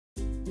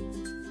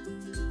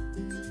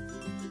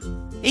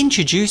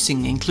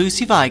Introducing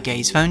Inclusive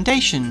EyeGaze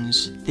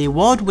Foundations, the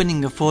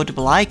award-winning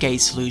affordable eye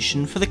gaze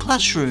solution for the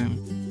classroom.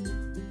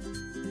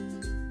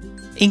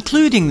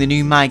 Including the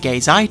new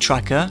myGaze Eye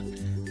Tracker,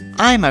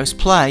 iyeMouse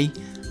Play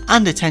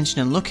and attention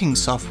and looking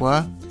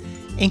software,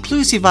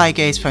 Inclusive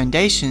EyeGaze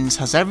Foundations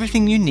has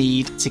everything you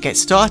need to get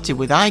started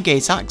with eye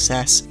gaze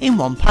access in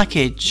one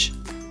package.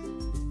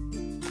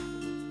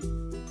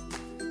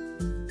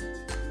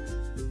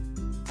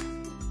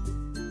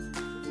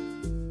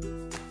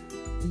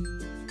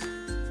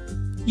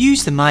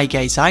 Use the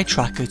myGaze Eye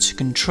Tracker to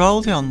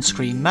control the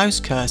on-screen mouse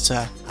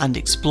cursor and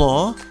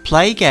explore,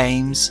 play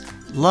games,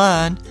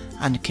 learn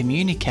and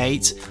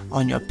communicate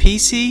on your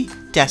PC,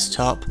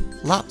 desktop,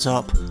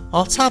 laptop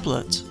or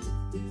tablet.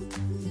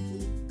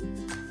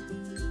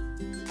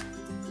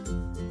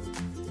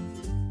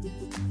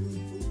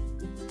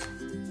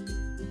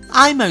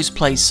 iyeMouse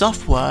Play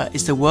software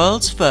is the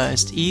world's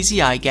first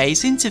easy eye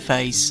gaze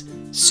interface,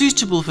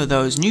 suitable for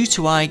those new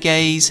to eye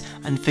gaze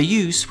and for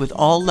use with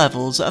all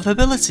levels of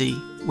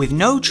ability. With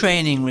no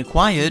training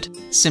required,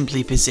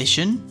 simply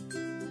position,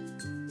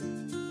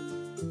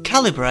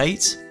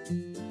 calibrate,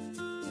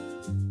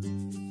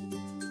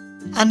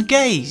 and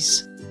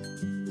gaze.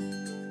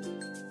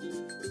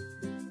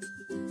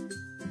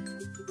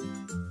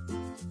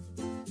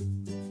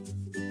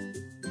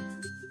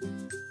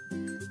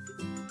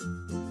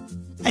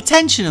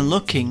 Attention and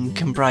looking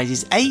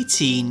comprises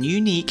 18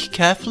 unique,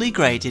 carefully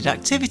graded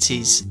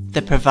activities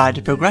that provide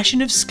a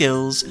progression of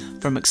skills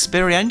from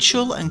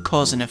experiential and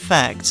cause and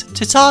effect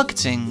to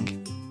targeting.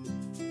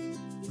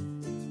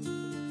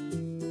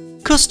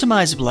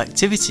 Customizable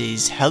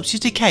activities helps you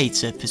to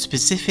cater for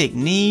specific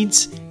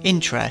needs,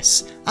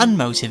 interests and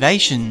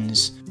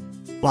motivations,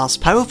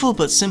 whilst powerful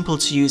but simple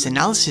to use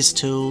analysis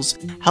tools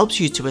helps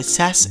you to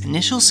assess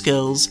initial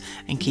skills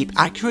and keep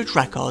accurate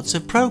records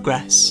of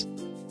progress.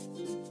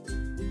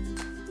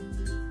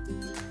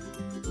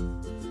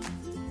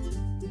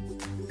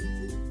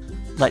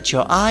 Let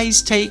your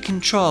eyes take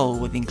control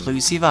with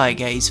Inclusive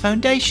EyeGaze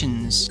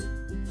Foundations.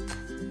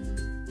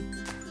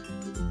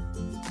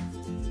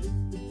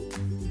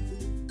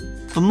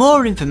 For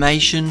more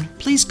information,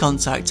 please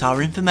contact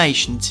our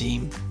information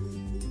team.